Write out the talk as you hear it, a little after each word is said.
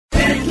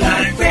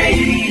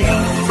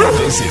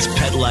This is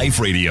Pet Life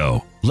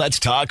Radio. Let's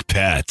talk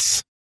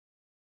pets.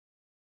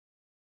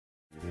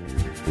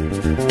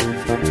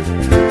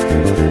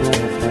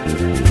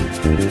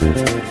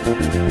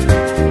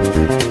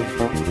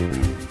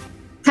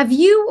 Have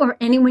you or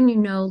anyone you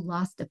know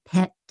lost a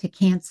pet to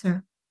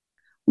cancer?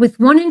 With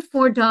 1 in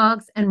 4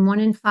 dogs and 1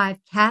 in 5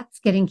 cats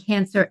getting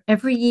cancer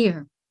every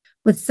year,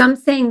 with some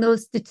saying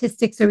those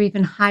statistics are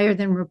even higher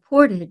than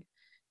reported,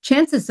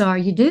 chances are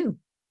you do.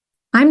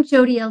 I'm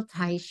Jody L.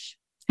 Teich,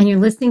 and you're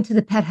listening to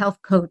the Pet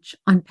Health Coach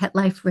on Pet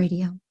Life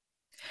Radio.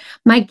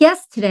 My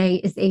guest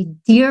today is a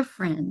dear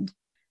friend.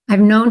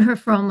 I've known her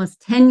for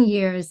almost 10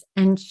 years,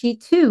 and she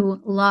too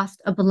lost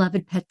a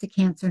beloved pet to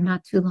cancer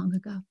not too long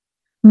ago.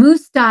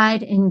 Moose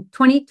died in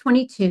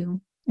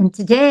 2022, and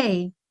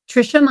today,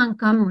 Tricia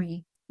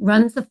Montgomery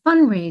runs a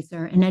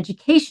fundraiser, an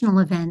educational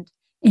event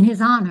in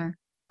his honor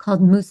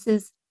called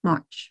Moose's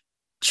March.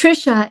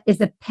 Tricia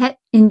is a pet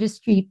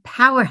industry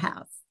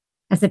powerhouse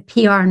as a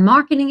PR and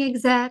marketing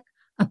exec,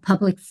 a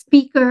public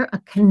speaker, a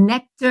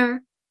connector,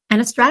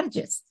 and a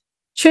strategist.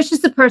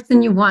 Tricia's the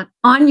person you want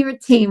on your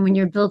team when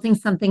you're building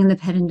something in the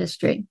pet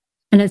industry.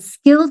 And as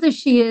skilled as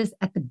she is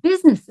at the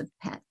business of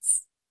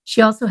pets,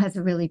 she also has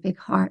a really big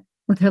heart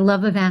with her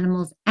love of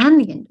animals and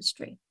the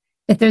industry.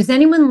 If there's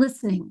anyone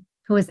listening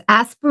who has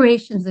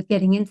aspirations of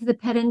getting into the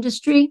pet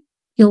industry,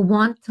 you'll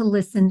want to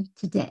listen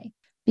today.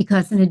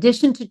 Because in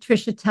addition to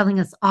Tricia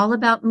telling us all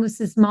about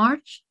Moose's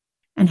March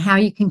and how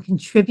you can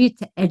contribute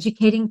to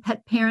educating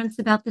pet parents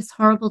about this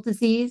horrible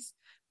disease,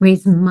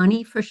 raise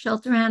money for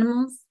shelter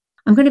animals,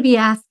 I'm going to be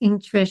asking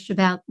Trish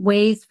about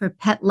ways for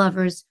pet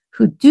lovers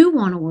who do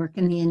want to work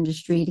in the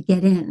industry to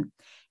get in,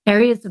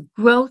 areas of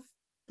growth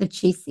that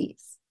she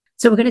sees.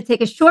 So we're going to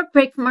take a short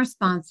break from our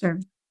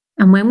sponsor.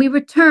 And when we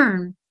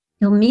return,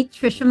 you'll meet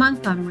Tricia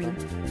Montgomery.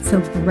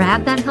 So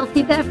grab that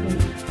healthy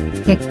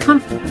beverage, get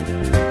comfortable,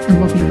 and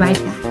we'll be right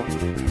back.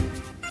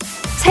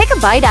 Take a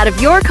bite out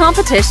of your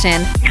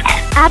competition.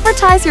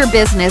 Advertise your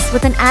business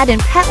with an ad in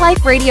Pet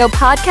Life Radio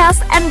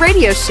podcasts and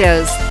radio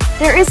shows.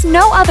 There is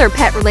no other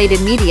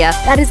pet-related media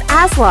that is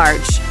as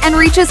large and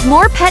reaches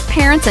more pet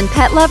parents and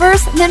pet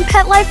lovers than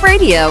Pet Life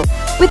Radio.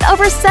 With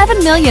over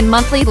 7 million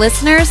monthly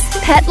listeners,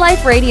 Pet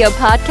Life Radio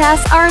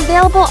podcasts are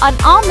available on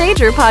all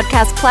major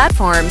podcast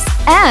platforms.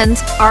 And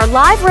our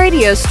live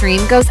radio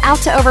stream goes out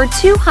to over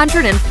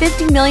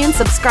 250 million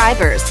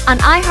subscribers on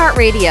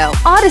iHeartRadio,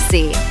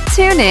 Odyssey,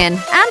 TuneIn,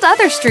 and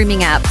other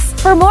streaming apps.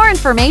 For more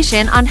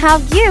information on how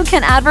you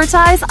can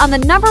advertise on the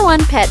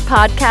 #1 pet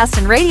podcast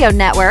and radio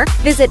network,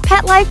 visit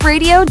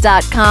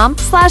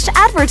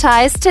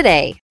PetLifeRadio.com/advertise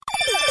today.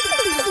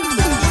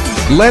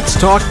 Let's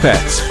Talk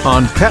Pets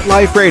on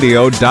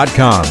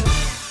PetLifeRadio.com.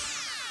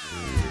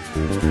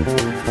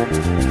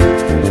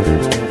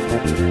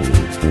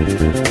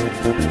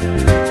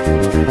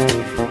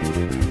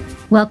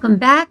 Welcome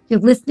back.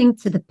 You're listening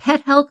to the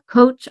Pet Health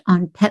Coach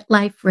on Pet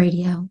Life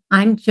Radio.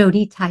 I'm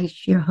Jody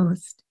Teich, your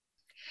host.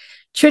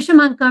 Tricia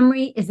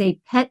Montgomery is a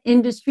pet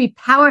industry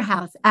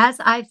powerhouse, as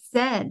I've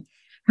said.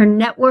 Her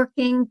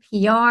networking,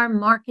 PR,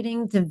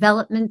 marketing,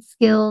 development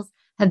skills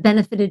have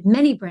benefited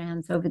many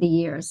brands over the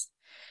years.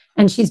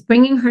 And she's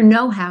bringing her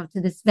know-how to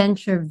this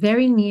venture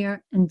very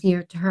near and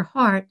dear to her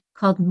heart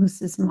called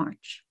Moose's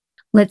March.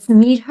 Let's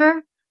meet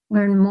her,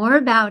 learn more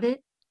about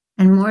it,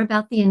 and more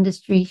about the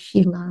industry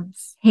she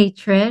loves. Hey,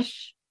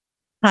 Trish.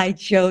 Hi,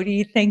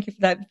 Jody. Thank you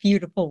for that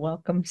beautiful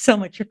welcome. So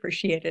much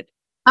appreciated.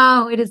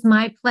 Oh, it is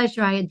my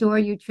pleasure. I adore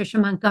you, Tricia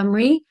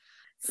Montgomery.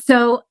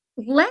 So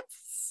let's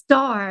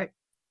start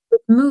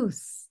with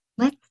Moose.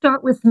 Let's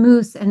start with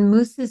Moose and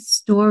Moose's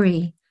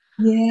story.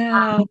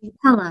 Yeah.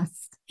 Tell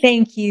us.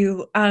 Thank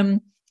you.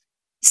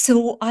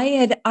 So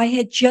I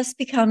had just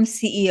become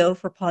CEO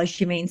for Paws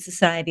Humane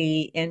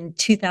Society in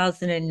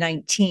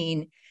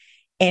 2019,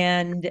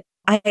 and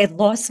I had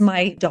lost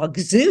my dog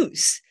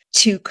Zeus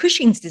to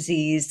Cushing's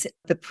disease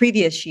the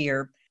previous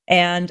year.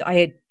 And I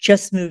had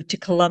just moved to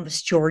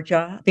Columbus,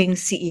 Georgia, being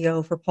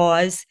CEO for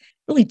Paws,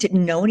 really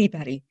didn't know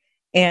anybody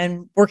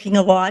and working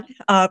a lot,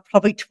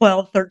 probably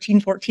 12,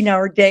 13,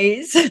 14-hour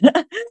days.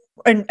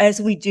 And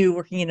as we do,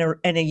 working in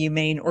a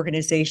humane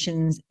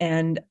organization.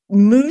 And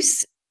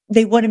Moose,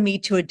 they wanted me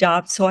to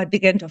adopt, so I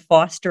began to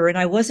foster, and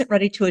I wasn't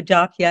ready to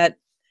adopt yet.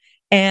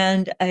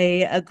 And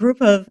a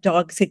group of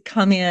dogs had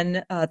come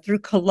in through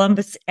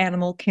Columbus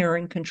Animal Care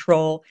and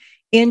Control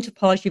into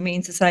Paws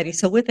Humane Society.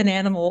 So with an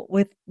animal,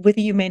 with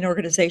a humane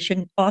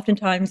organization,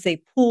 oftentimes they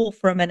pull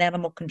from an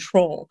animal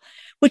control,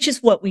 which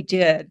is what we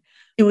did.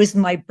 It was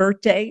my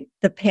birthday.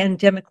 The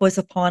pandemic was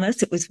upon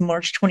us. It was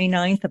March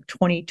 29th of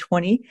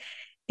 2020.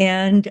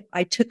 And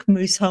I took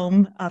Moose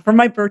home for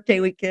my birthday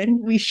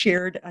weekend. We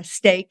shared a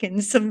steak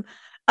and some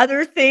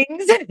other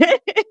things.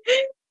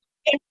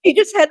 And we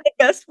just had the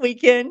best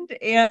weekend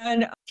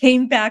and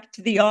came back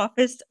to the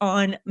office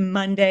on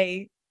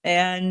Monday.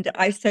 And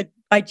I said,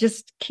 I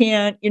just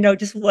can't,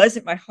 just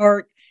wasn't my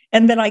heart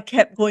And then I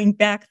kept going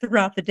back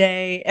throughout the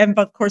day. And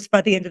of course,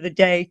 by the end of the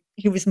day,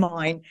 he was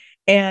mine.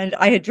 And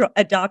I had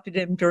adopted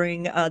him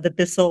during the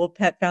Bissell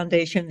Pet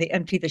Foundation, the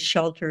Empty the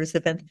Shelters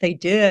event that they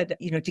did,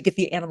 to get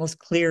the animals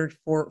cleared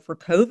for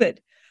COVID.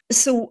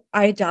 So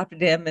I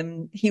adopted him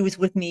and he was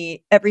with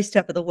me every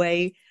step of the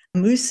way.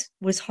 Moose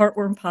was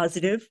heartworm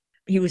positive.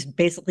 He was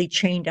basically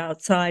chained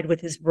outside with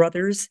his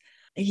brothers.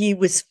 He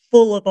was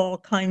full of all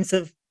kinds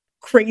of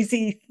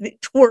crazy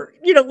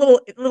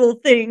little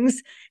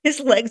things.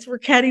 His legs were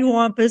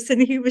cattywampus and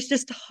he was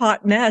just a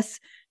hot mess,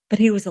 but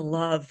he was a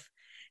love.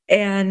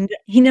 And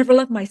he never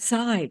left my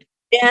side,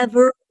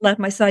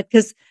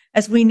 because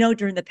as we know,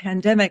 during the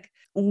pandemic,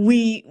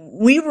 we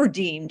were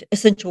deemed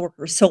essential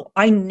workers. So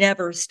I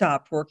never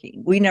stopped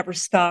working. We never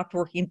stopped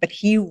working, but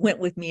he went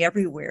with me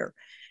everywhere,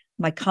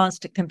 my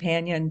constant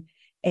companion.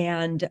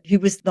 And he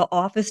was the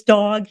office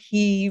dog.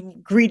 He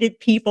greeted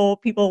people.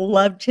 People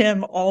loved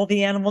him. All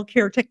the animal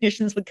care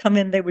technicians would come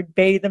in, they would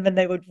bathe him and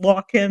they would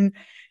walk him.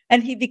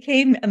 And he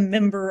became a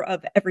member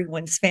of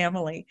everyone's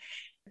family.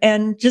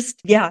 And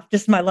just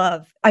my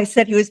love. I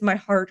said he was my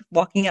heart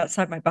walking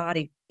outside my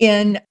body.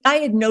 And I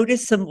had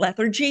noticed some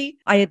lethargy.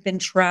 I had been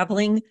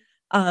traveling.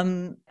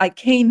 I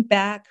came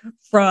back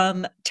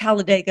from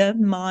Talladega.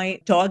 My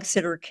dog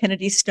sitter,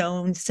 Kennedy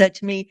Stone, said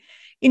to me,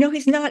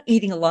 he's not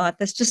eating a lot.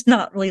 That's just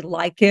not really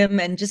like him.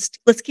 And just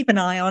let's keep an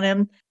eye on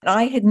him. And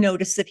I had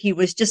noticed that he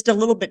was just a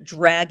little bit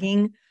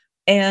dragging.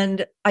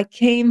 And I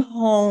came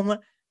home,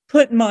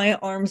 put my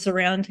arms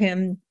around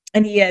him,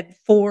 and he had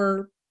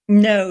 4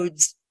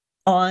 nodes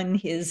on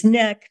his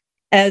neck.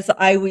 As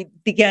I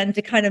began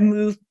to kind of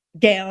move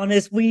down,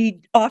 as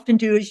we often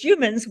do as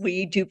humans,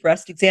 we do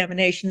breast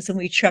examinations and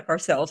we check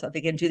ourselves. I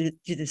began to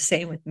do the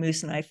same with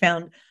Moose, and I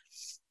found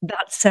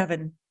about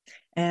 7.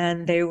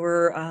 And they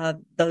were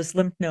those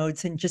lymph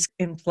nodes and just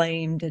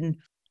inflamed and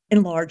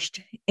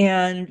enlarged.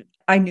 And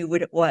I knew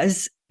what it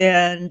was.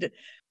 And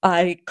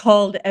I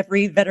called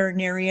every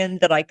veterinarian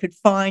that I could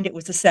find. It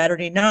was a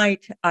Saturday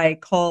night. I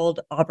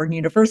called Auburn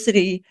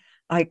University.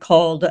 I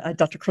called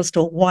Dr.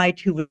 Crystal White,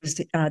 who was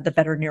the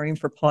veterinarian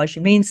for Paws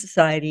Humane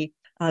Society.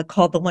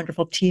 Called the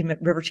wonderful team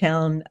at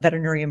Rivertown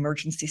Veterinary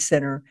Emergency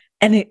Center.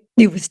 And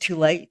it was too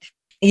late.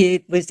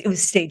 It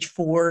was stage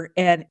 4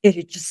 and it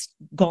had just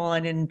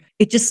gone, and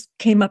it just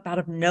came up out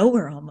of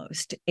nowhere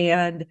almost.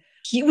 And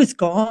he was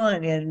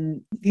gone,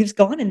 and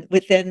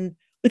within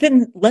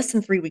less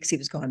than 3 weeks, he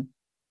was gone.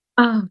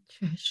 Oh,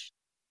 Trish.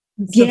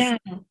 Yeah.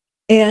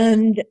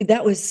 And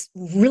that was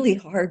really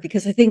hard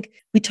because I think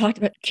we talked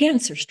about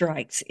cancer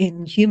strikes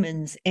in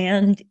humans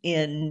and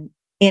in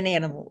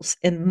animals.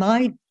 And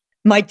my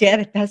dad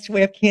had passed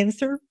away of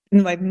cancer,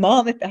 and my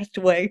mom had passed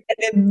away, and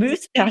then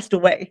Moose passed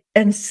away.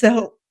 And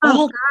so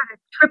God, a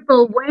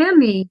triple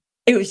whammy.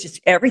 It was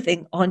just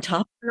everything on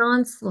top. An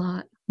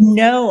onslaught.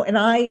 No, and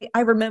I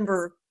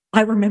remember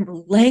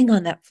laying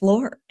on that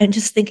floor and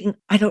just thinking,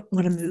 I don't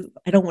want to move.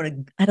 I don't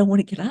want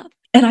to get up.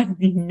 And I've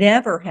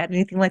never had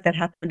anything like that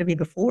happen to me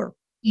before.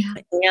 Yeah.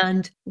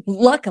 And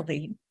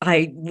luckily,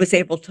 I was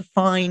able to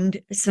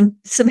find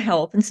some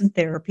help and some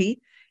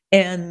therapy.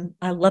 And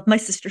I love my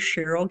sister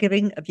Cheryl,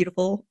 giving a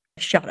beautiful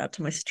shout out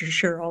to my sister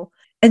Cheryl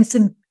and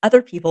some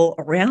other people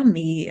around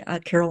me,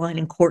 Caroline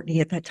and Courtney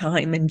at that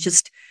time, and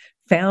just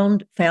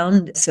found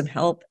some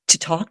help to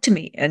talk to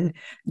me. And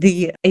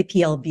the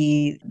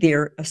APLB,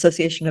 their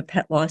Association of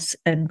Pet Loss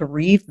and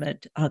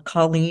Bereavement,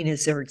 Colleen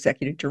is their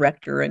executive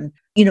director. And,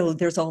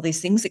 there's all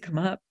these things that come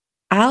up.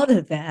 Out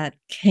of that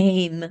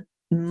came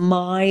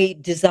my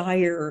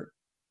desire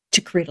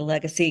to create a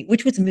legacy,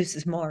 which was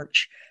Moose's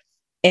March.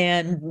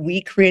 And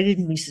we created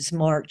Moose's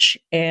March,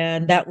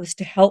 and that was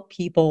to help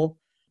people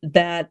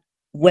that,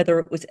 whether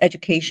it was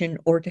education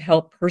or to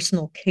help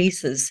personal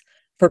cases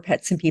for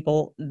pets and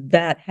people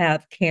that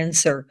have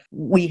cancer.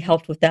 We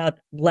helped with that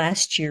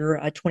last year,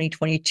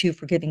 2022,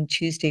 for Giving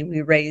Tuesday.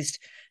 We raised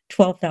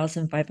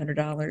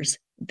 $12,500.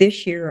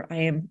 This year, I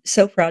am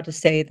so proud to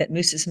say that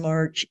Moose's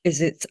March is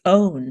its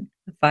own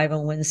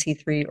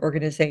 501c3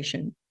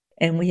 organization.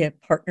 And we have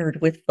partnered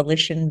with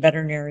Felician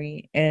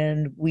Veterinary,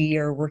 and we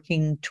are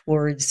working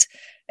towards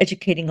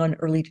educating on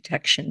early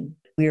detection.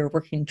 We are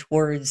working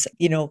towards,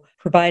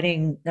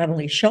 providing not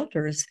only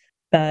shelters,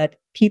 but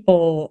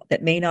people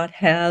that may not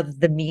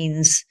have the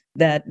means,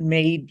 that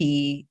may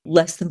be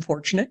less than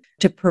fortunate,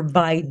 to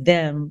provide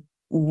them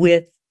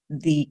with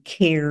the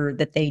care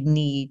that they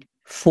need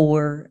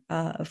for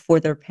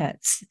their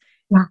pets.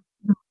 Yeah.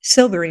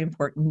 So very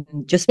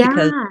important. Just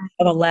because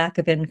of a lack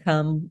of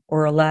income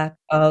or a lack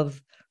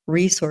of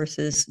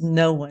resources,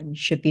 no one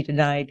should be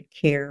denied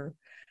care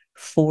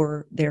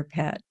for their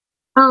pet.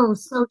 Oh,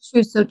 so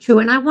true, so true.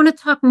 And I want to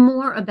talk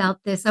more about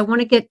this. I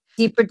want to get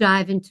deeper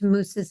dive into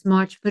Moose's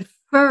March. But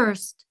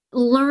first,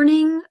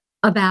 learning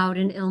about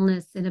an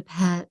illness in a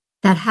pet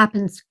that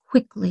happens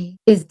quickly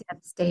is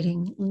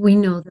devastating. We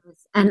know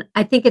this. And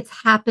I think it's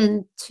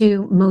happened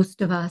to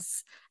most of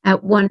us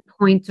at one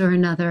point or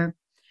another.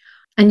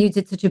 And you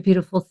did such a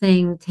beautiful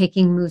thing,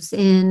 taking Moose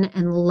in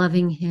and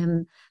loving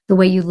him the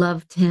way you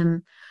loved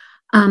him.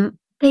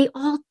 They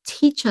all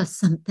teach us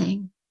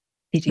something.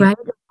 They do. right?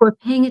 If we're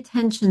paying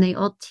attention, they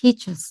all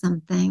teach us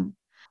something.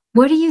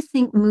 What do you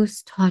think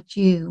Moose taught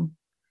you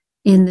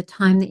in the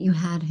time that you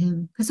had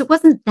him? Because it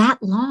wasn't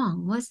that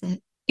long, was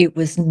it? It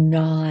was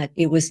not.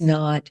 It was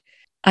not.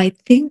 I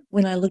think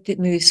when I looked at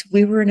Moose,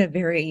 we were in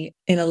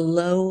a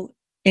low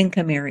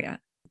income area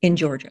in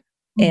Georgia,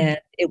 and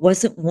it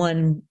wasn't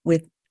one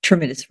with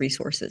tremendous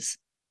resources.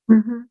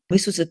 Mm-hmm.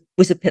 Moose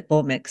was a pit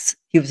bull mix.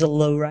 He was a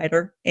low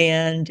rider,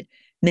 and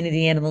many of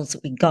the animals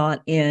that we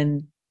got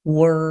in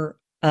were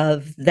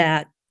of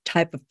that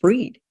type of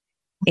breed.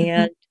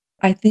 And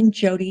I think,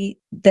 Jody,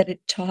 that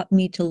it taught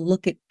me to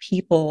look at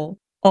people,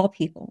 all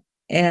people,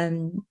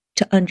 and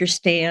to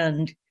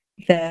understand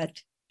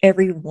that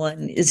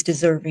everyone is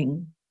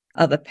deserving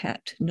of a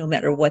pet, no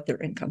matter what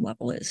their income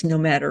level is, no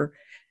matter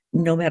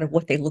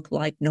what they look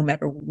like, no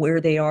matter where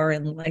they are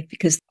in life,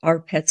 because our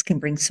pets can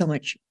bring so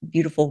much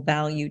beautiful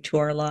value to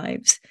our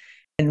lives.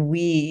 And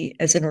we,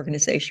 as an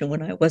organization,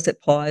 when I was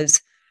at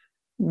Paws,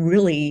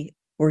 really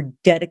were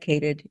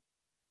dedicated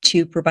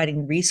to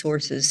providing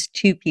resources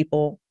to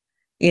people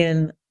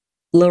in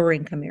lower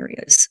income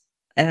areas.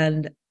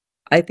 And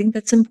I think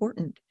that's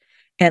important.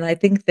 And I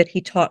think that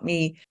he taught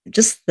me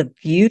just the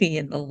beauty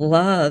and the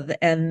love.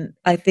 And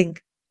I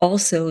think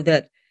also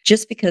that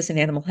just because an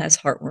animal has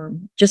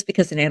heartworm, just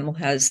because an animal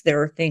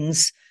there are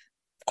things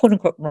quote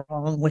unquote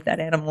wrong with that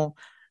animal,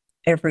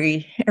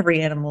 every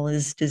animal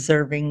is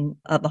deserving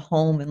of a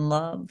home and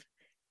love.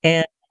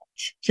 And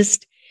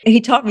just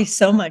he taught me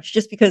so much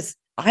just because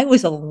I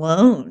was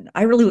alone.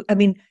 I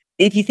mean,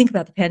 if you think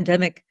about the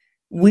pandemic,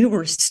 we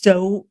were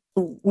so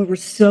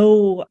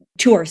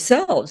to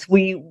ourselves.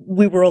 We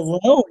were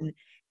alone.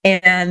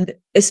 And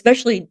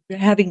especially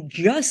having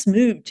just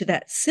moved to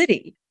that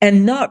city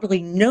and not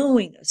really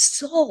knowing a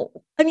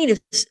soul. I mean,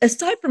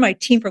 aside from my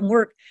team from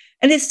work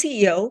and his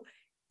CEO,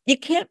 you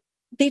can't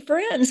be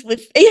friends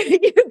with,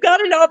 you've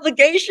got an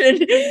obligation.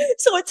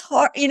 So it's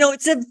hard,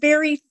 it's a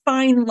very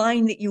fine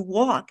line that you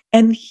walk.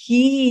 And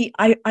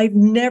I've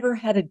never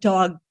had a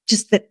dog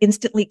just that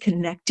instantly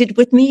connected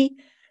with me,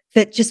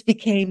 that just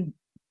became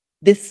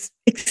this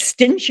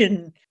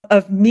extension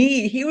of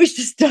me. He was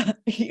just,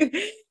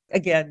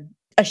 again,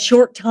 a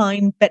short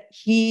time, but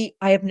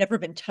I have never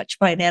been touched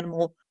by an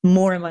animal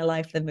more in my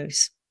life than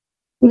Moose.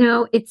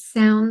 It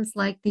sounds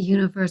like the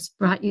universe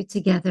brought you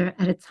together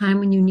at a time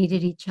when you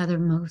needed each other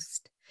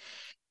most.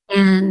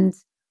 And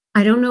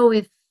I don't know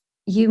if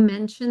you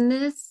mentioned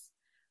this,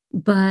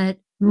 but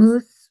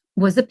Moose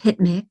was a pit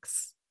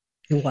mix.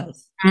 He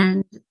was.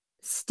 And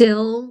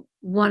still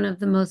one of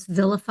the most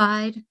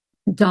vilified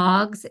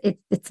dogs.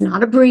 It's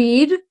not a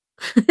breed,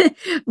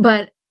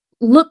 but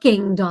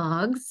looking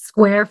dogs,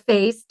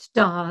 square-faced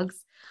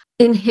dogs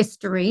in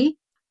history.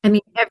 I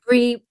mean,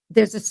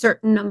 there's a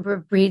certain number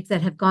of breeds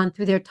that have gone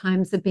through their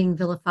times of being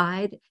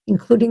vilified,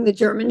 including the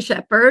German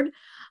Shepherd,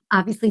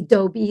 obviously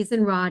Dobies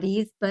and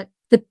Rotties, but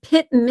the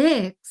pit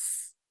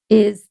mix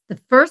is the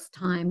first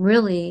time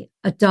really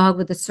a dog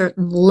with a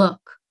certain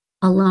look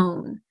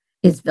alone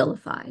is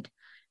vilified.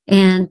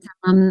 And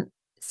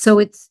so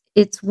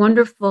it's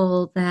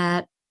wonderful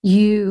that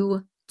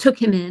you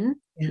took him in,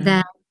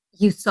 that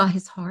you saw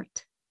his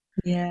heart.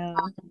 Yeah.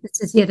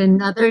 This is yet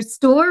another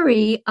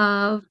story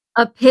of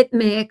a pit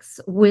mix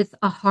with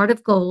a heart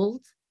of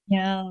gold.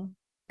 Yeah.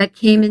 That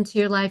came into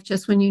your life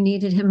just when you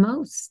needed him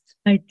most.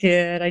 I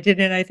did.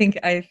 And I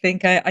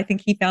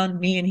think he found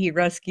me and he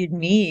rescued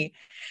me.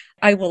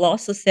 I will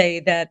also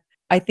say that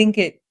I think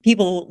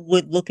people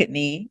would look at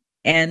me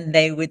and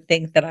they would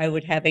think that I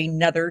would have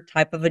another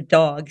type of a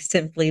dog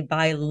simply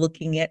by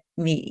looking at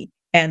me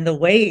and the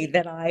way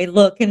that I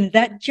look and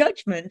that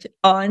judgment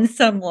on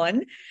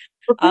someone.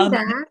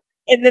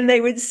 And then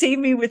they would see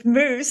me with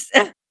Moose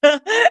and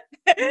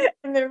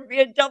there'd be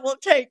a double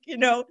take,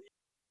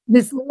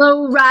 This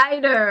low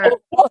rider.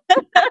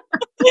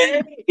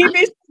 He'd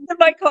be in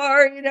my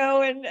car,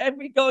 and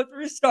we go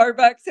through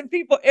Starbucks and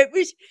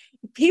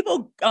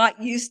people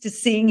got used to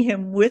seeing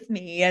him with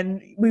me,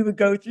 and we would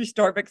go through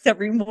Starbucks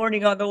every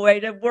morning on the way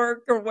to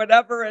work or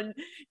whatever. And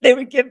they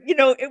would give,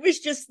 it was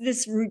just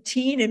this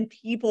routine and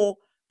people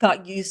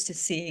got used to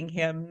seeing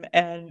him.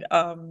 And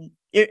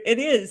it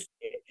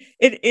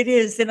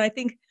is. And I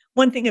think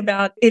one thing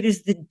about it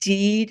is the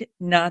deed,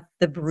 not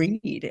the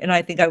breed. And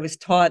I think I was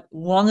taught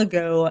long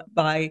ago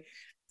by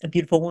a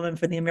beautiful woman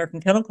from the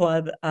American Kennel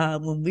Club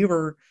when we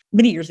were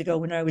many years ago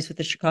when I was with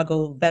the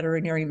Chicago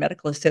Veterinary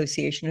Medical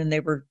Association and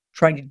they were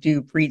trying to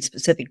do breed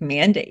specific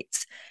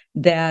mandates,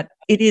 that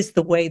it is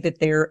the way that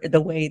they're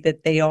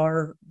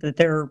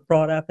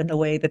brought up and the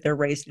way that they're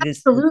raised.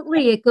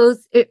 Absolutely. It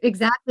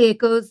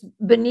goes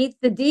beneath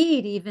the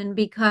deed even,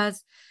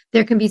 because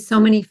there can be so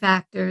many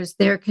factors.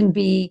 There can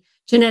be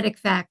genetic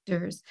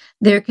factors.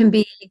 There can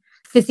be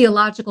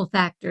physiological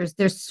factors.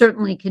 There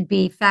certainly could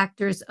be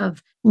factors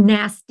of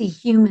nasty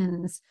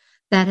humans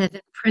that have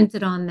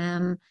imprinted on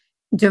them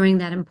during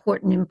that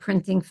important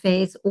imprinting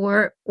phase,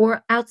 or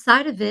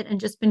outside of it and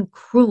just been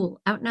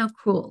out and out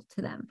cruel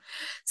to them.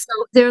 So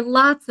there are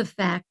lots of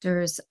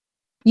factors.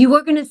 You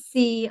are going to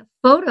see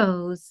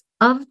photos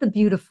of the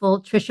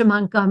beautiful Tricia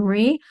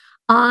Montgomery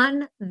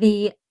on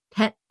the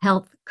Pet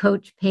Health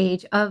Coach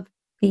page of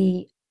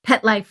the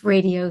Pet Life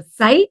Radio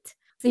site.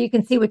 So you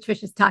can see what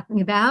Trish is talking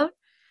about.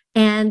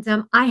 And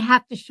I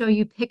have to show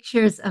you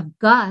pictures of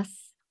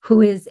Gus,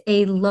 who is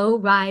a low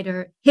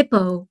rider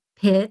hippo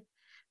pit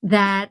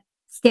that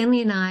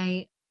Stanley and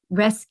I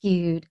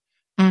rescued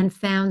and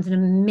found an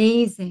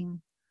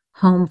amazing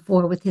home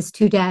for with his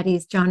two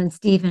daddies, John and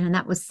Stephen. And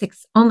that was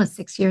almost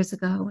 6 years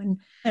ago. And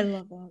I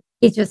love that.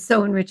 it just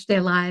so enriched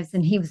their lives.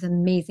 And he was an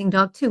amazing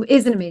dog too,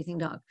 is an amazing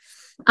dog.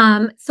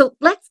 So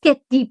let's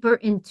get deeper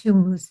into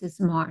Moose's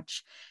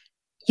March.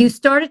 You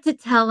started to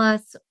tell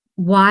us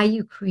why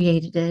you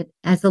created it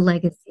as a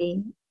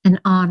legacy in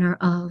honor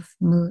of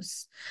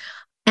Moose.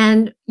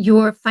 And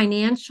your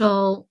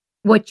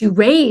what you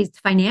raised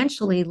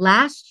financially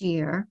last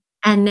year,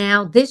 and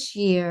now this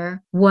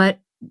year, what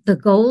the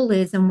goal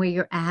is and where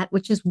you're at,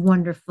 which is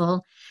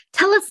wonderful.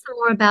 Tell us some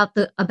more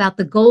about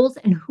the goals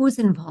and who's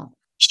involved.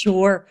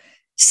 Sure.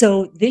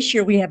 So this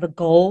year we have a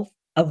goal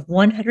of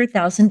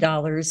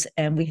 $100,000,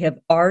 and we have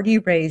already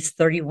raised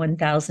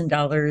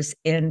 $31,000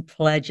 in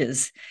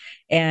pledges.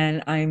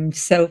 And I'm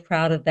so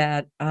proud of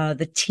that.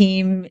 The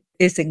team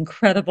is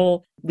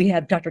incredible. We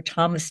have Dr.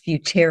 Thomas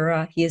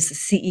Butera. He is the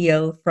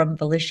CEO from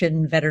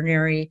Volition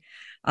Veterinary.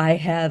 I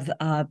have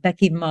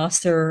Becky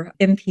Mosser,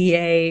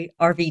 MPA,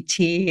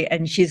 RVT,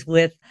 and she's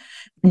with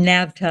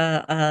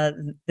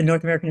NAVTA, the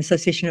North American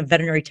Association of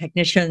Veterinary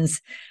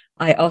Technicians.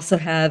 I also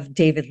have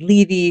David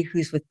Levy,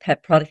 who's with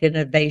Pet Product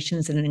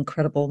Innovations and an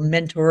incredible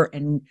mentor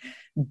and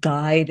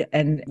guide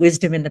and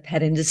wisdom in the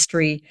pet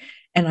industry.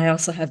 And I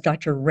also have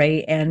Dr.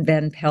 Ray Ann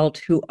Van Pelt,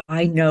 who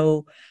I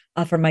know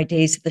from my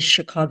days at the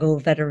Chicago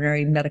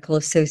Veterinary Medical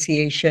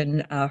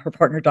Association. Her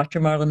partner, Dr.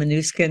 Marla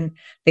Manuskin,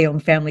 they own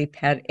Family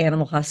Pet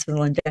Animal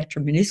Hospital, and Dr.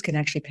 Manuskin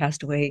actually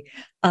passed away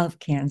of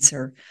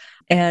cancer.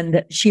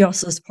 And she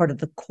also is part of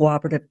the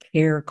Cooperative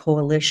Care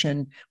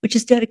Coalition, which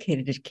is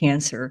dedicated to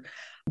cancer.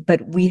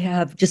 But we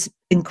have just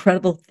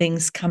incredible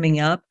things coming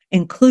up,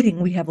 including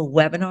we have a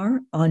webinar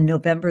on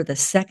November the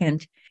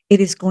 2nd. It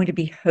is going to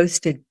be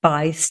hosted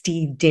by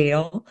Steve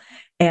Dale,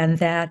 and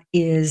that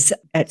is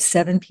at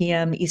 7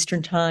 p.m.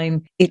 Eastern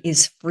Time. It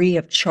is free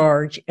of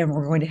charge, and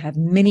we're going to have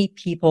many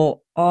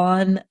people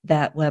on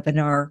that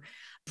webinar,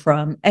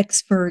 from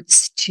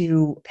experts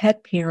to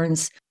pet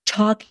parents,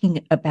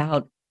 talking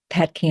about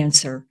pet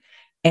cancer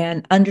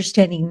and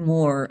understanding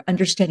more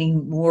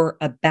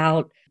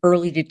about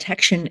early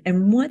detection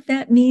and what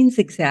that means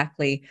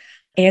exactly,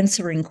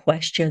 answering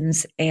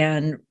questions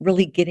and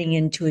really getting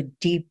into a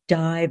deep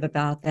dive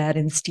about that.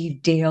 And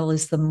Steve Dale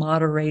is the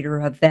moderator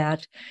of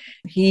that.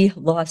 He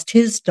lost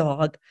his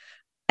dog,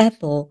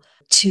 Ethel,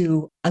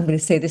 to, I'm going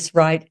to say this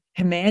right,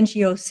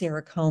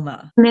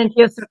 hemangiosarcoma.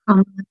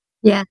 Hemangiosarcoma,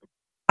 yeah.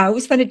 I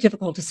always find it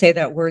difficult to say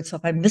that word, so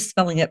if I'm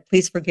misspelling it,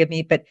 please forgive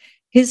me. But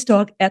his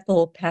dog,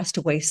 Ethel, passed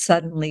away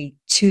suddenly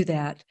to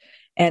that,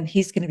 and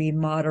he's going to be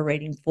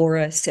moderating for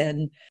us.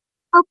 And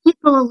tell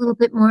people a little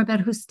bit more about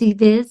who Steve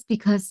is,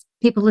 because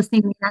people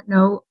listening may not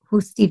know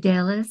who Steve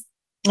Dale is.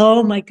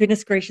 Oh, my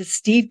goodness gracious.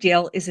 Steve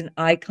Dale is an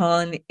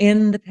icon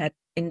in the pet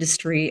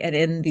industry and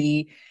in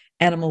the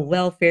animal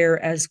welfare,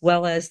 as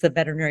well as the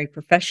veterinary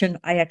profession.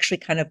 I actually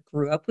kind of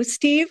grew up with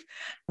Steve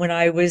when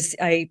I was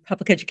a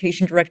public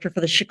education director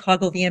for the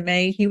Chicago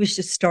VMA. He was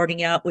just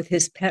starting out with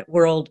his Pet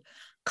World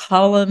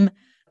column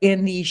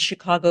in the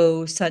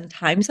Chicago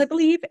Sun-Times, I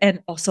believe,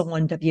 and also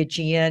on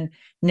WGN.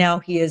 Now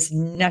he is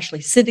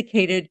nationally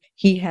syndicated.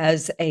 He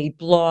has a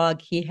blog.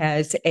 He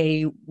has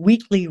a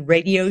weekly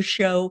radio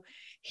show.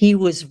 He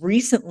was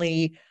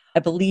recently, I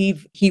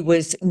believe he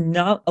was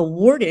not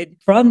awarded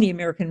from the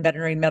American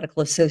Veterinary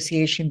Medical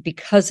Association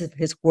because of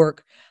his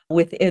work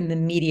within the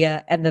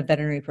media and the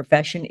veterinary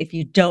profession. If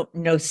you don't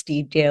know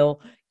Steve Dale,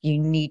 you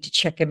need to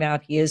check him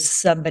out. He is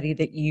somebody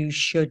that you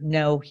should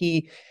know.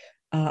 He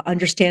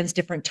understands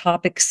different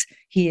topics.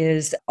 He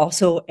is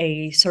also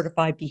a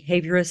certified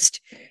behaviorist.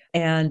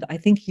 And I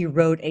think he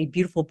wrote a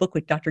beautiful book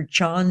with Dr.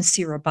 John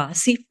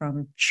Sirabasi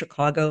from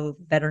Chicago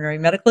Veterinary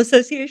Medical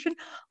Association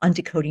on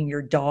decoding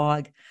your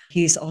dog.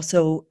 He's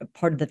also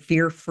part of the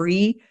Fear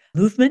Free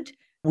movement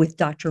with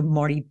Dr.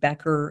 Marty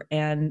Becker.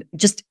 And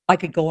just, I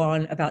could go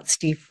on about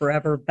Steve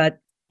forever, but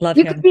love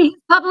him. You could be his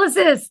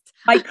publicist.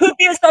 I could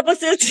be his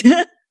publicist.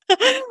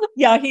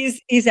 Yeah,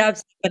 he's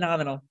absolutely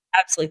phenomenal.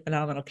 Absolutely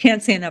phenomenal.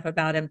 Can't say enough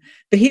about him,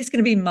 but he's going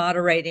to be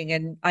moderating,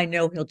 and I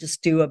know he'll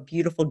just do a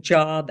beautiful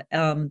job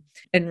and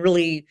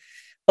really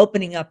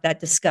opening up that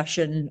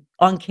discussion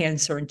on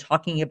cancer and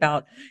talking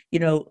about,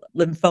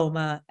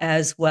 lymphoma,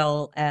 as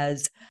well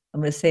as,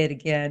 I'm going to say it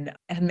again,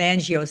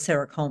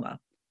 hemangiosarcoma.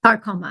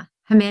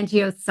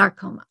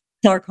 Hemangiosarcoma.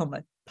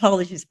 Sarcoma.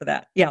 Apologies for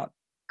that. Yeah.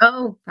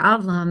 Oh,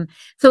 problem.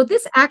 So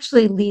this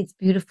actually leads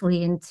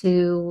beautifully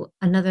into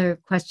another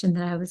question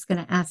that I was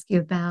going to ask you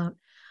about.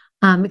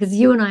 Because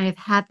you and I have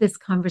had this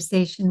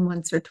conversation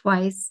once or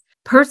twice.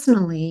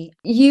 Personally,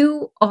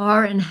 you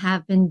are and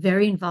have been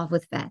very involved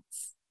with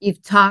vets.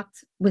 You've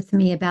talked with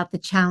me about the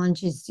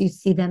challenges you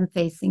see them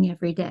facing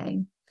every day.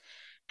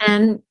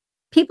 And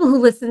people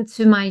who listen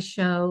to my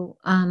show,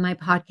 my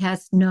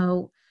podcast,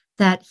 know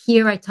that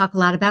here I talk a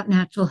lot about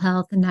natural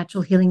health and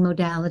natural healing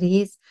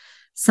modalities,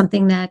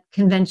 something that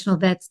conventional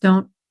vets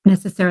don't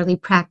necessarily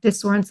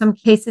practice or in some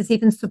cases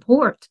even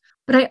support.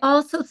 But I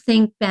also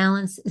think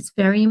balance is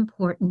very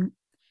important.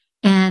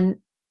 And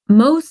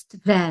most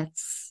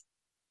vets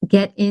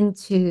get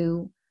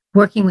into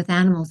working with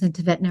animals,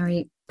 into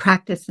veterinary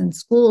practice and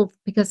school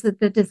because of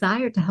the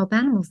desire to help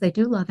animals. They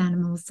do love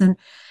animals. And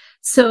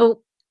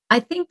so I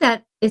think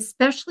that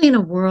especially in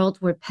a world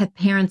where pet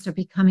parents are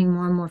becoming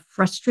more and more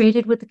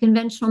frustrated with the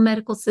conventional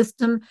medical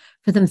system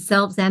for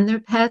themselves and their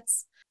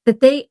pets,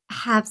 that they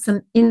have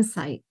some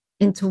insight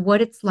into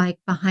what it's like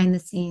behind the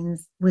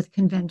scenes with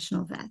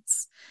conventional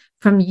vets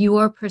from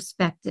your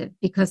perspective,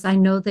 because I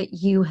know that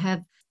you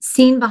have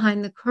seen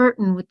behind the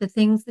curtain with the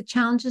things, the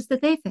challenges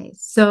that they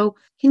face. So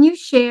can you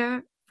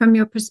share from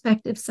your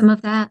perspective some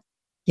of that?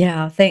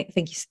 Yeah, thank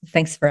you.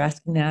 Thanks for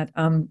asking that.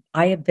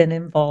 I have been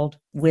involved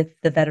with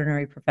the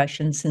veterinary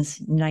profession since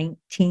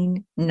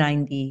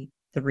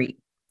 1993.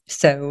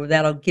 So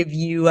that'll give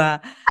you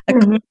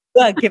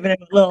giving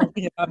it a little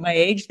my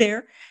age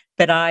there.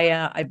 But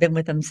I've been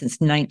with them since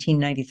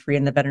 1993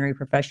 in the veterinary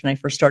profession. I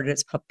first started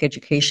as public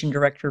education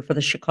director for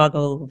the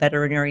Chicago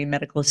Veterinary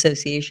Medical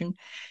Association,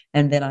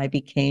 and then I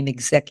became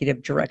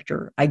executive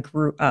director. I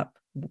grew up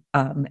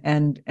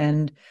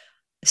and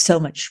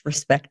so much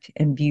respect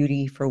and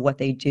beauty for what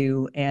they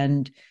do,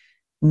 and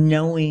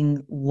knowing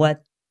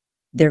what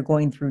they're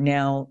going through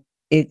now,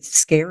 it's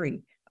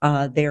scary.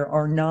 There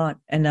are not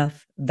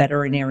enough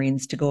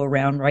veterinarians to go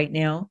around right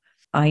now.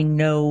 I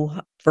know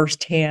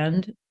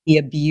firsthand the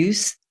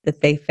abuse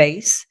that they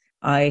face.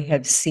 I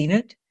have seen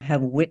it,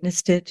 have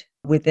witnessed it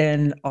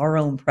within our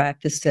own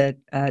practice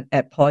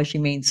at Paws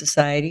Humane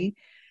Society,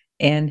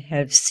 and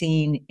have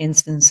seen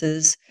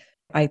instances.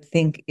 I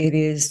think it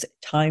is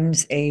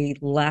times a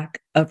lack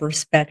of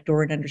respect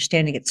or an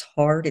understanding. It's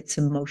hard, it's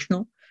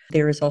emotional.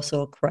 There is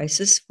also a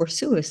crisis for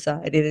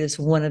suicide. It is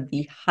one of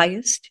the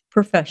highest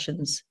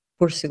professions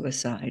for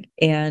suicide.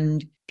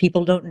 And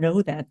people don't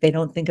know that. They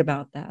don't think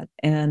about that.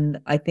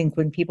 And I think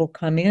when people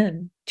come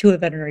in to a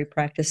veterinary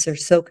practice, they're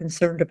so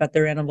concerned about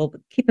their animal.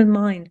 But keep in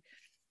mind,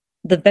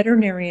 the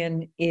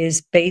veterinarian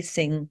is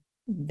basing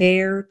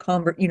their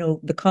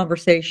the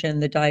conversation,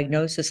 the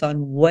diagnosis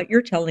on what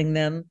you're telling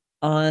them,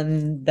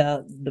 on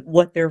the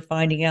what they're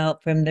finding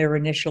out from their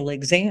initial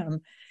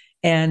exam.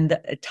 And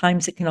at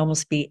times it can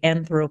almost be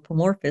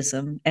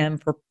anthropomorphism.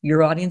 And for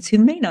your audience who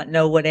may not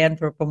know what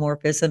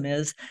anthropomorphism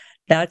is,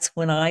 that's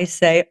when I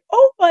say,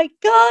 "Oh my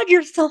God,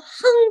 you're so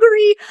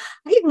hungry.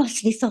 You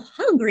must be so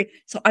hungry."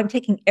 So I'm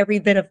taking every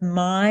bit of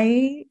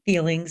my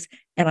feelings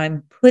and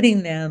I'm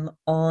putting them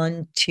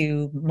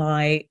onto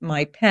my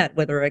pet,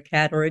 whether a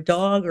cat or a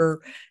dog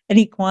or an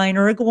equine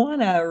or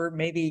iguana, or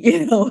maybe,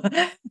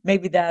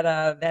 maybe that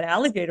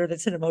alligator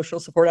that's an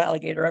emotional support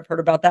alligator. I've heard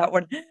about that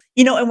one.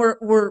 And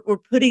we're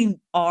putting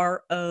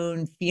our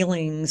own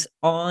feelings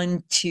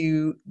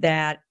onto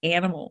that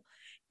animal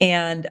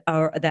and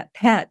that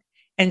pet.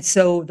 And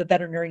so the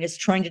veterinarian is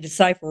trying to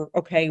decipher,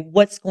 okay,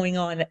 what's going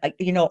on?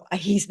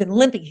 He's been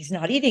limping, he's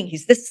not eating,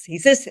 he's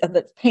this, and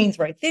the pain's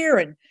right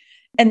there.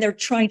 And they're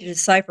trying to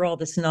decipher all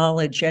this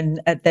knowledge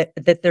and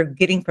that they're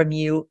getting from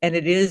you. And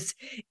it is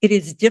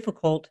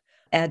difficult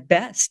at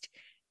best.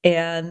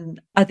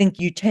 And I think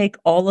you take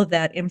all of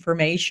that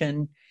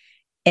information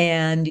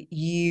and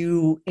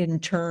you in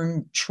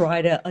turn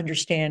try to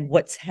understand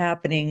what's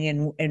happening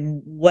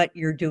and what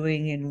you're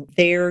doing and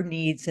their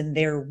needs and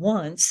their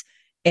wants.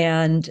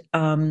 And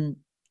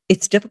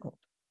it's difficult.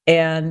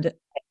 And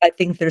I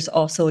think there's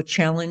also a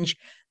challenge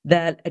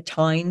that at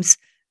times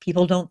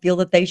people don't feel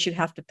that they should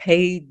have to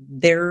pay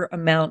their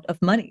amount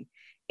of money,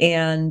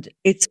 and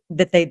it's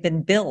that they've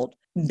been billed.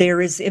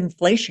 There is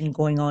inflation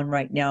going on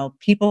right now.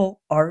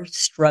 People are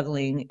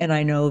struggling, and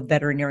I know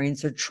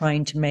veterinarians are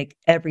trying to make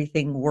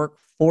everything work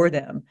for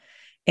them.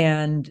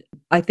 And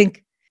I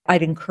think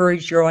I'd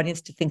encourage your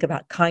audience to think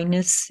about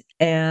kindness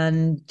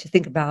and to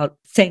think about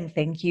saying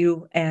thank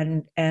you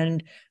and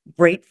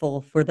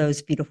grateful for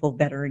those beautiful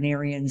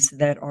veterinarians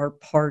that are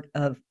part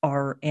of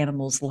our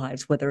animals'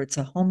 lives, whether it's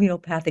a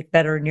homeopathic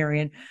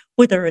veterinarian,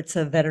 whether it's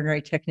a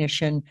veterinary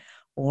technician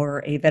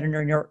or a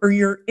veterinarian, or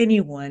you're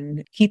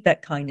anyone. Keep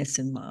that kindness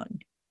in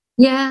mind.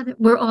 Yeah,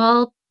 we're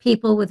all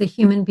people with a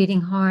human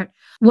beating heart.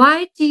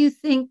 Why do you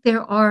think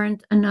there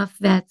aren't enough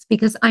vets?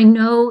 Because I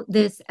know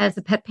this as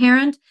a pet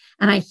parent,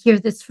 and I hear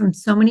this from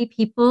so many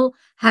people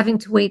having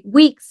to wait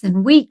weeks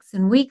and weeks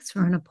and weeks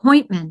for an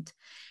appointment.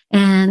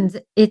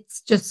 And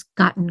it's just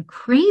gotten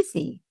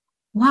crazy.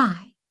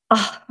 Why?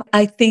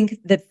 I think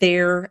that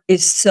there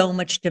is so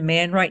much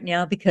demand right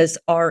now because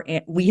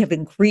we have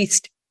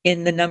increased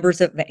in the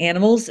numbers of the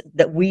animals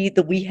that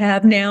we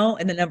have now,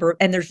 and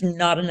there's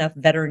not enough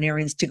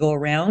veterinarians to go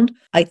around.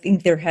 I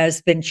think there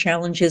has been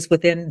challenges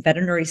within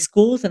veterinary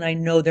schools, and I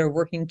know they're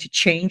working to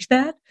change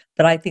that.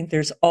 But I think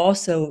there's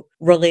also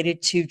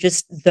related to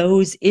just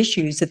those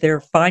issues that they're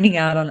finding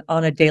out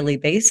on a daily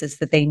basis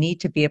that they need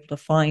to be able to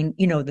find,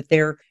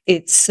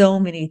 it's so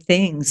many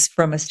things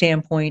from a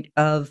standpoint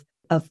of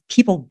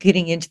people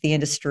getting into the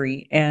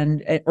industry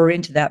or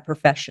into that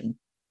profession.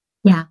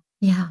 Yeah.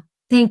 Yeah.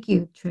 Thank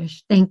you,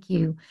 Trish. Thank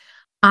you.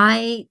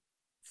 I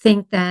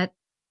think that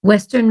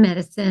Western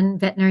medicine,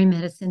 veterinary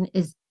medicine,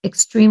 is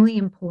extremely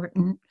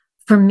important.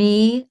 For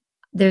me,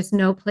 there's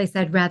no place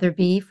I'd rather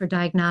be for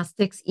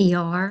diagnostics,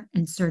 ER,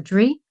 and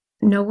surgery.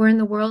 Nowhere in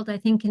the world I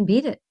think can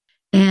beat it.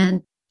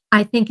 And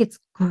I think it's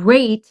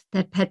great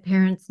that pet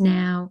parents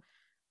now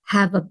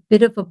have a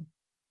bit of a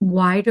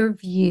wider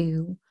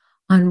view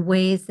on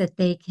ways that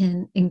they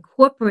can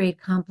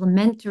incorporate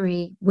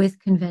complementary with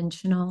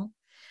conventional,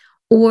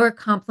 or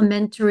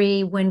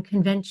complementary when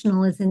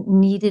conventional isn't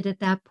needed at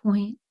that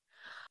point,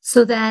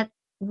 so that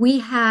we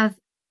have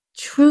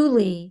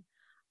truly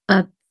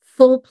a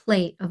full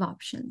plate of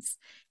options.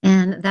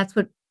 And that's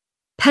what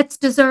pets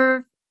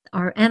deserve,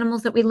 our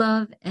animals that we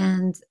love.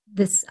 And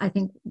this, I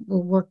think,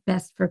 will work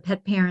best for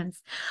pet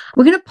parents.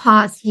 We're going to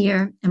pause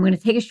here and we're going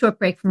to take a short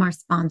break from our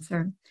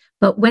sponsor.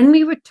 But when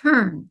we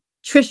return,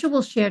 Trisha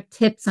will share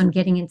tips on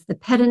getting into the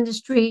pet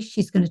industry.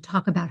 She's going to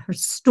talk about her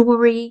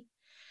story,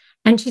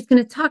 and she's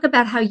going to talk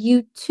about how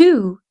you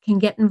too can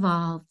get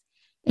involved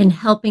in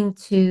helping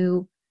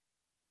to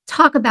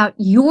talk about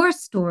your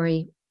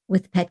story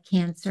with pet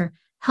cancer,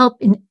 help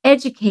in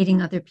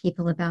educating other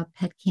people about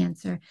pet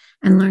cancer,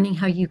 and learning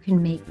how you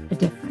can make a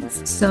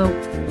difference. So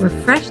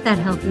refresh that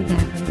healthy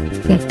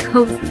beverage, get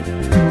cozy,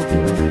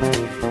 and we'll be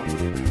right back.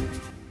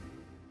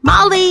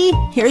 Molly,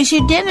 here's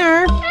your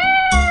dinner.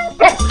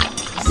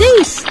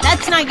 Zeus,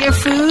 that's not your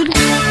food.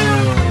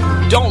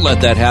 Don't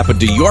let that happen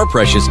to your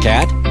precious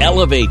cat.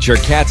 Elevate your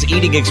cat's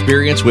eating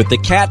experience with the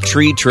Cat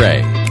Tree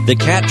Tray. The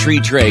Cat Tree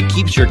Tray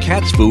keeps your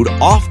cat's food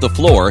off the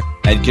floor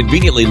and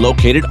conveniently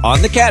located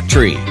on the cat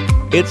tree.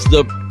 It's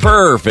the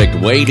perfect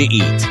way to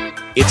eat.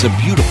 It's a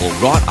beautiful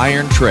wrought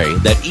iron tray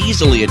that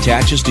easily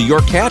attaches to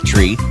your cat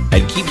tree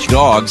and keeps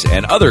dogs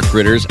and other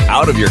critters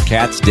out of your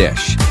cat's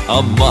dish.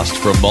 A must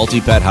for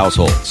multi-pet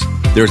households.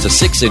 There's a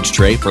 6-inch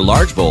tray for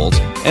large bowls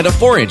and a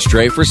 4-inch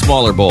tray for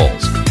smaller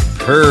bowls.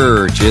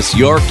 Purchase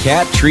your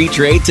Cat Tree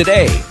Tray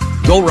today.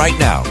 Go right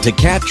now to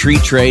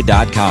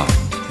cattreetray.com.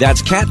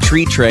 That's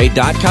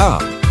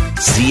cattreetray.com.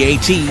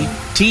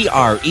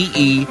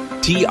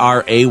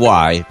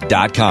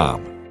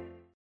 CATTREETRAY.com.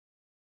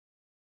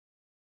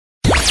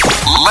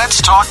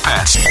 Let's talk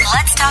pets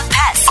Let's talk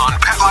pets on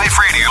Pet Life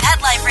Radio. Pet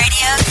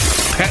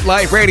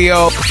Life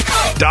Radio.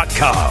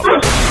 PetLifeRadio.com.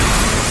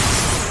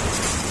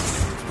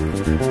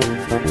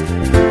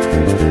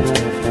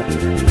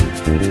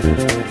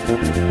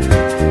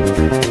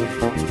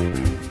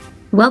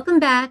 Welcome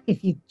back.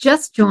 If you've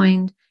just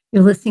joined,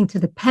 you're listening to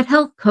the Pet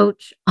Health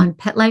Coach on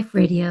Pet Life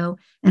Radio,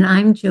 and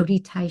I'm Jody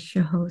Tice,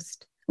 your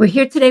host. We're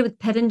here today with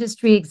pet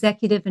industry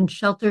executive and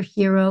shelter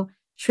hero,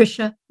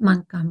 Trisha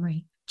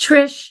Montgomery.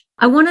 Trish,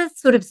 I want to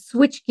sort of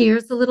switch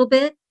gears a little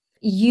bit.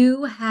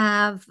 You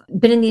have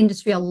been in the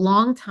industry a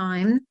long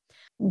time.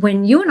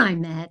 When you and I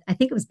met, I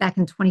think it was back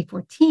in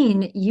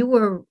 2014,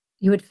 you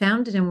had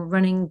founded and were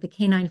running the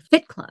Canine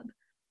Fit Club.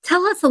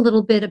 Tell us a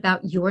little bit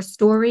about your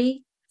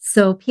story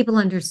so people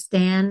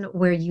understand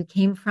where you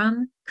came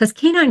from, because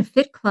Canine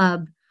Fit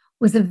Club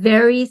was a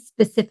very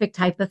specific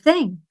type of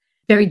thing,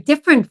 very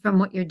different from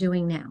what you're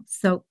doing now.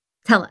 So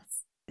tell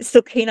us.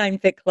 So Canine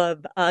Fit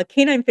Club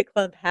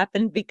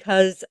happened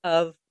because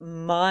of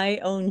my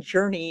own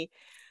journey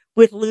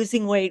with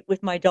losing weight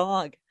with my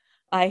dog.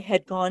 I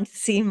had gone to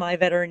see my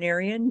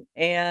veterinarian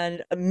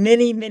and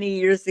many,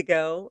 many years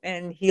ago,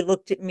 and he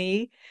looked at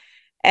me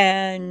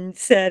and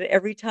said,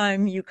 every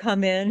time you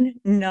come in,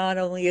 not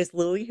only is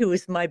Louie, who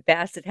was my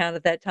basset hound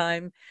at that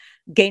time,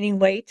 gaining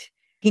weight,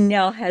 he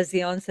now has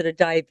the onset of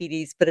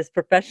diabetes, but as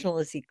professional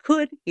as he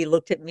could, he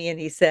looked at me and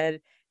he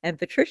said, and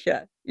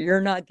Patricia,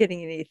 you're not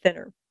getting any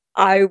thinner.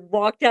 I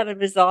walked out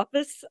of his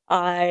office.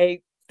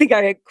 I think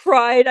I had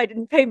cried. I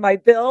didn't pay my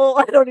bill.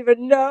 I don't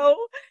even know.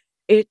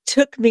 It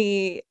took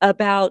me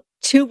about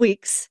 2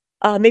 weeks,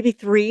 maybe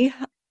 3.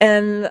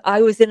 And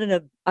I was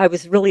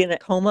really in a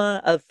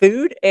coma of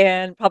food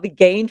and probably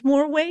gained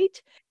more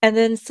weight. And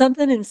then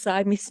something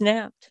inside me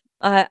snapped.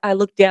 I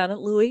looked down at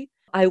Louie.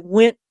 I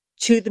went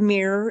to the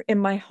mirror in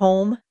my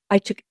home. I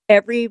took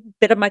every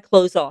bit of my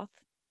clothes off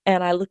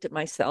and I looked at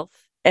myself,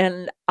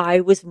 and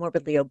I was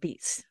morbidly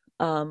obese.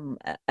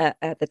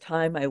 At the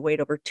time, I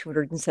weighed over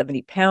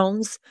 270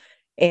 pounds.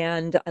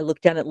 And I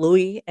looked down at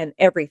Louie, and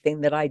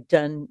everything that I'd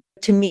done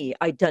to me,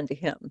 I'd done to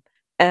him.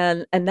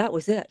 And that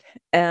was it.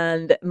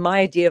 And my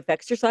idea of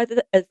exercise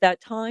at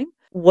that time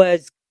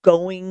was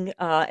going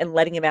and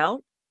letting him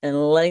out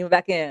and letting him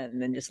back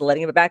in and just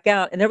letting him back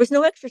out. And there was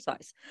no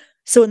exercise.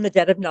 So in the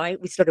dead of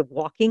night, we started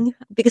walking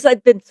because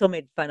I'd been so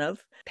made fun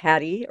of.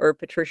 Patty or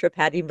Patricia,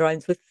 Patty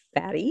rhymes with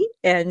fatty.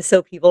 And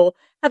so people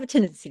have a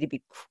tendency to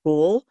be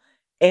cruel.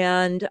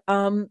 And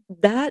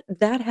that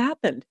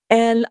happened.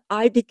 And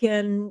I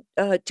began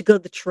to go to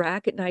the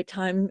track at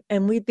nighttime,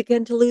 and we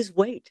began to lose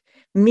weight.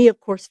 Me,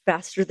 of course,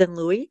 faster than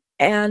Louie.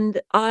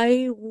 And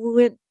I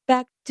went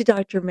back to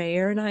Dr.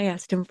 Mayer and I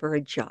asked him for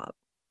a job.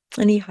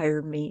 And he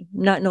hired me,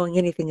 not knowing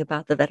anything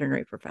about the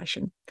veterinary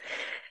profession.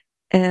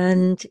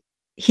 And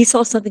he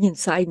saw something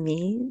inside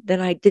me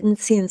that I didn't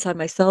see inside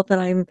myself.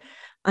 And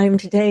I'm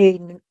today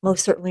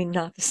most certainly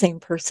not the same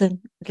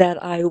person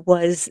that I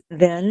was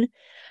then.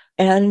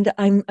 And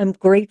I'm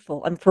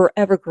grateful. I'm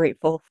forever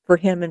grateful for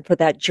him and for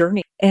that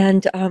journey.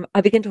 And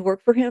I began to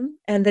work for him.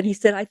 And then he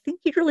said, I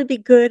think you'd really be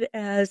good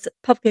as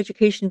public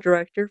education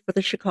director for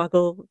the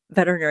Chicago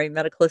Veterinary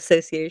Medical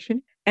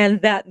Association.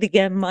 And that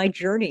began my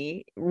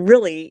journey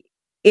really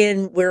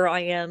in where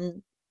I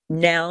am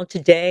now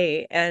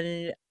today.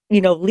 And,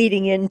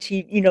 leading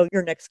into,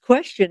 your next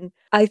question,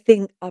 I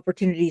think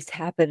opportunities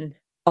happen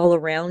all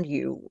around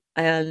you.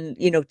 And,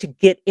 to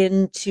get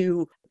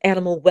into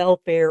animal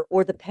welfare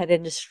or the pet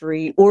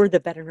industry or the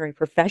veterinary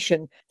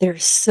profession,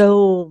 there's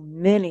so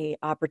many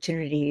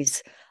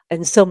opportunities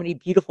and so many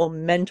beautiful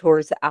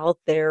mentors out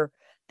there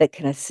that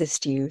can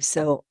assist you.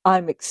 So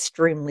I'm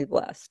extremely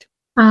blessed.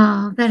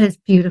 Oh, that is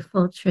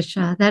beautiful,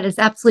 Trisha. That is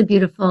absolutely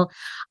beautiful.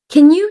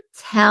 Can you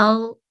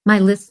tell my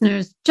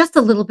listeners just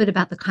a little bit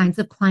about the kinds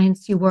of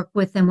clients you work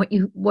with and what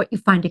you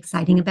find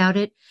exciting about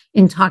it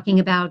in talking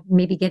about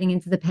maybe getting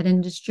into the pet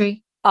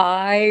industry?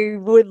 I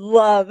would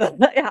love.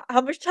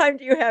 How much time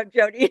do you have,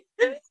 Jody?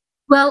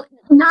 Well,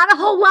 not a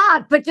whole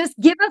lot, but just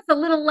give us a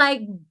little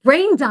like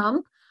brain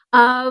dump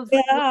of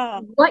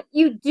Yeah. what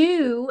you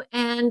do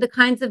and the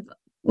kinds of,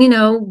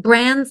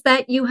 brands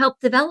that you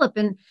help develop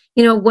and,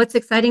 what's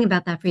exciting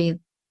about that for you.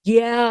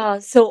 Yeah,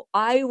 so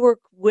I work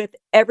with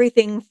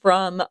everything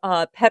from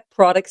pet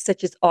products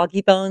such as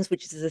Augie Bones,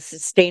 which is a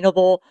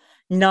sustainable,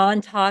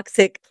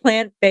 non-toxic,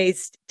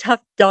 plant-based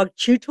tough dog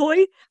chew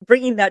toy,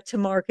 bringing that to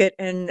market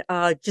and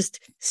just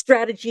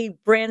strategy,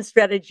 brand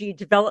strategy,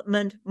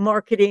 development,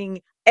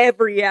 marketing,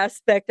 every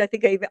aspect. I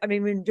think I'm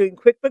even doing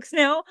QuickBooks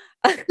now.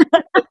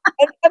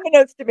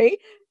 Unbeknownst to me.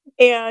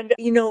 And,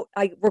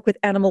 I work with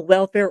animal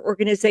welfare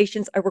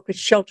organizations. I work with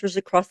shelters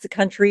across the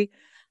country.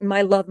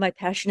 My love, my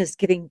passion is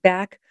giving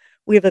back.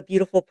 We have a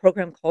beautiful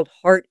program called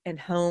Heart and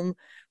Home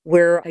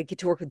where I get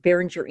to work with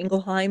Behringer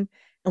Ingelheim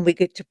and we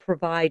get to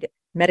provide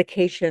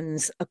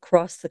medications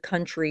across the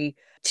country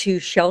to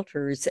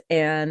shelters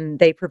and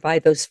they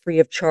provide those free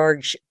of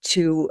charge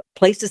to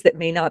places that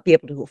may not be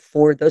able to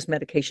afford those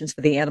medications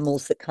for the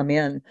animals that come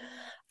in.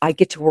 I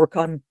get to work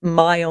on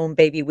my own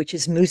baby, which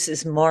is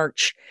Moose's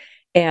March.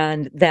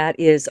 And that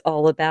is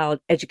all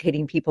about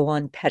educating people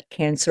on pet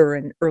cancer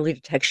and early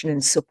detection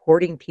and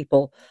supporting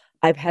people.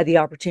 I've had the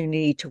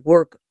opportunity to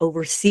work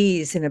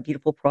overseas in a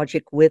beautiful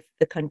project with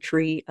the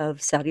country of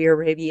Saudi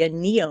Arabia,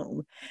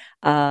 NEOM,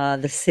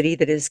 the city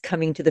that is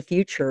coming to the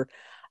future.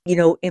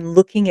 In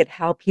looking at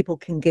how people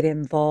can get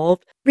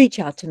involved, reach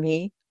out to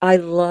me. I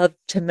love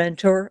to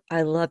mentor.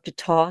 I love to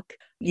talk.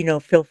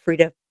 Feel free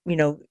to,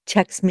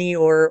 text me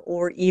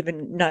or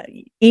even not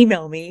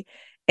email me.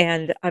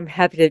 And I'm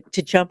happy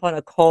to jump on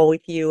a call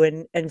with you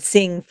and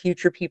seeing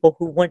future people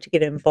who want to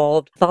get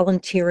involved.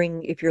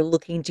 Volunteering, if you're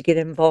looking to get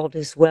involved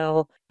as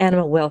well.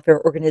 Animal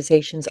welfare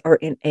organizations are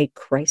in a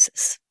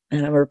crisis.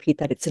 And I'll repeat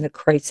that it's in a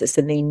crisis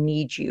and they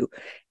need you.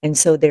 And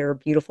so there are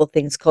beautiful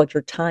things called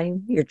your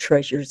time, your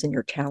treasures, and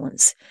your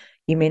talents.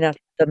 You may not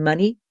have the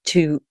money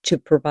to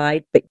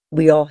provide, but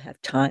we all have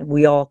time.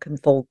 We all can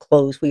fold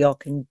clothes. We all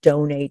can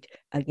donate,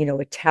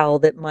 a towel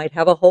that might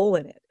have a hole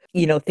in it.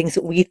 Things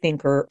that we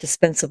think are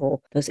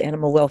dispensable. Those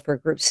animal welfare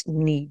groups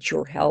need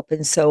your help.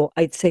 And so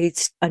I'd say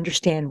it's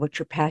understand what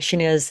your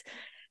passion is.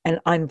 And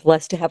I'm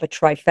blessed to have a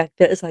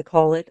trifecta, as I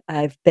call it.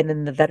 I've been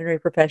in the veterinary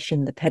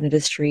profession, the pet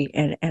industry,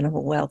 and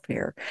animal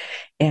welfare,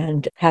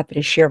 and happy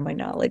to share my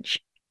knowledge.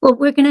 Well,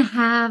 we're going to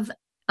have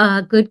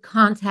a good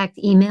contact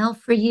email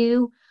for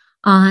you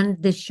on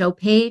the show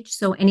page.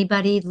 So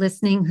anybody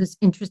listening who's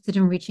interested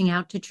in reaching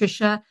out to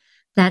Trisha,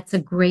 that's a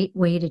great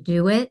way to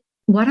do it.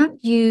 Why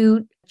don't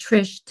you,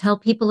 Trish, tell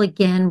people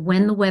again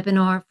when the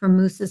webinar for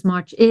Moose's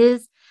March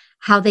is,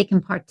 how they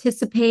can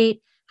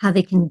participate, how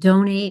they can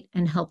donate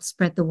and help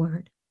spread the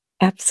word.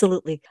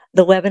 Absolutely.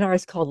 The webinar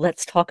is called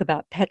Let's Talk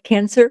About Pet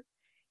Cancer.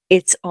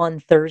 It's on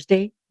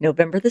Thursday,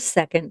 November the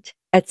 2nd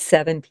at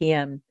 7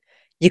 p.m.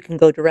 You can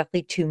go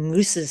directly to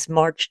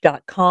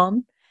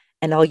moosesmarch.com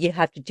and all you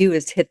have to do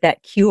is hit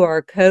that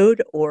QR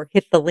code or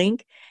hit the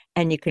link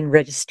and you can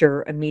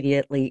register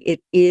immediately.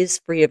 It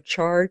is free of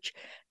charge.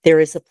 There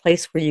is a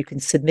place where you can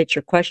submit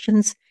your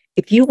questions.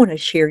 If you want to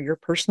share your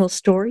personal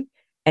story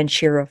and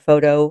share a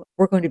photo,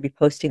 we're going to be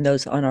posting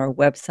those on our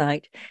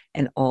website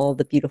and all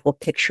the beautiful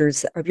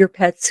pictures of your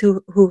pets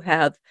who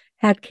have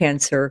had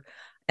cancer.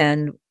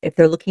 And if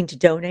they're looking to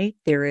donate,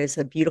 there is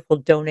a beautiful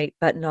donate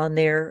button on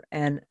there.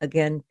 And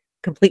again,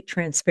 complete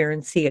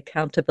transparency,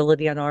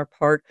 accountability on our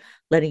part,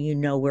 letting you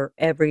know where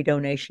every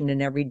donation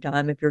and every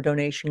dime of your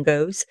donation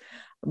goes.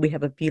 We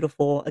have a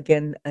beautiful,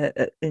 again,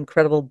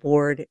 incredible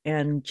board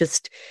and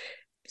just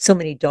so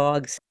many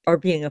dogs are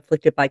being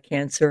afflicted by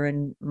cancer.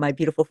 And my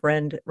beautiful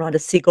friend,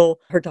 Rhonda Siegel,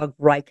 her dog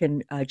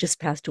Riken just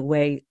passed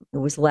away. It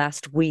was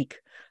last week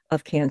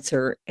of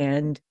cancer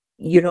and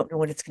you don't know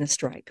when it's going to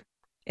strike.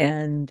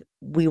 And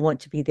we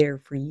want to be there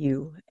for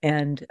you.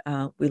 And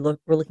we're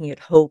looking at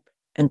hope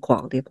and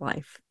quality of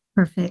life.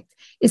 Perfect.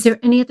 Is there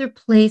any other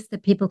place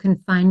that people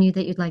can find you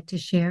that you'd like to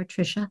share,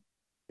 Trisha?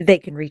 they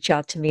can reach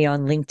out to me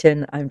on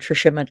LinkedIn. I'm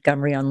Tricia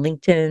Montgomery on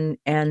LinkedIn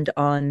and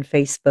on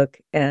Facebook.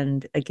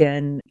 And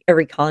again,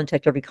 every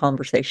contact, every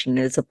conversation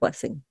is a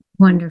blessing.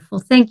 Wonderful.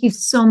 Thank you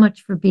so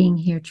much for being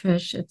here,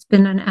 Trish. It's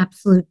been an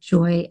absolute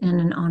joy and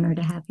an honor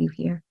to have you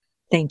here.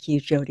 Thank you,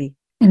 Jody.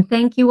 And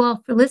thank you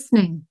all for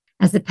listening.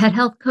 As a pet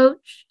health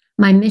coach,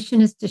 my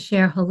mission is to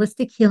share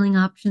holistic healing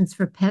options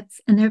for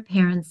pets and their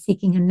parents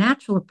seeking a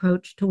natural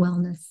approach to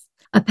wellness.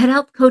 A pet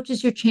health coach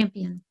is your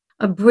champion,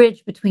 a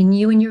bridge between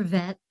you and your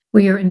vet,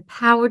 where you're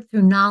empowered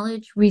through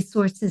knowledge,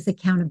 resources,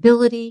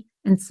 accountability,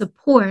 and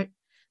support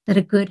that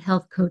a good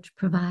health coach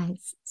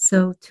provides.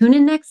 So tune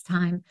in next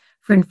time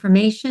for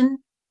information,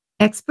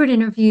 expert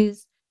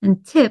interviews,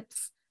 and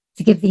tips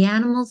to give the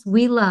animals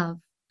we love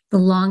the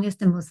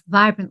longest and most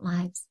vibrant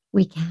lives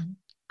we can.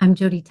 I'm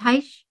Jody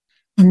Teich,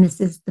 and this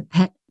is the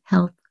Pet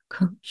Health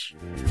Coach.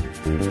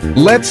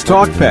 Let's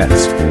Talk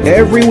Pets,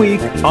 every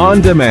week on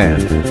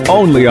demand,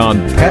 only on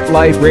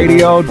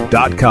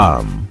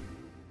PetLifeRadio.com.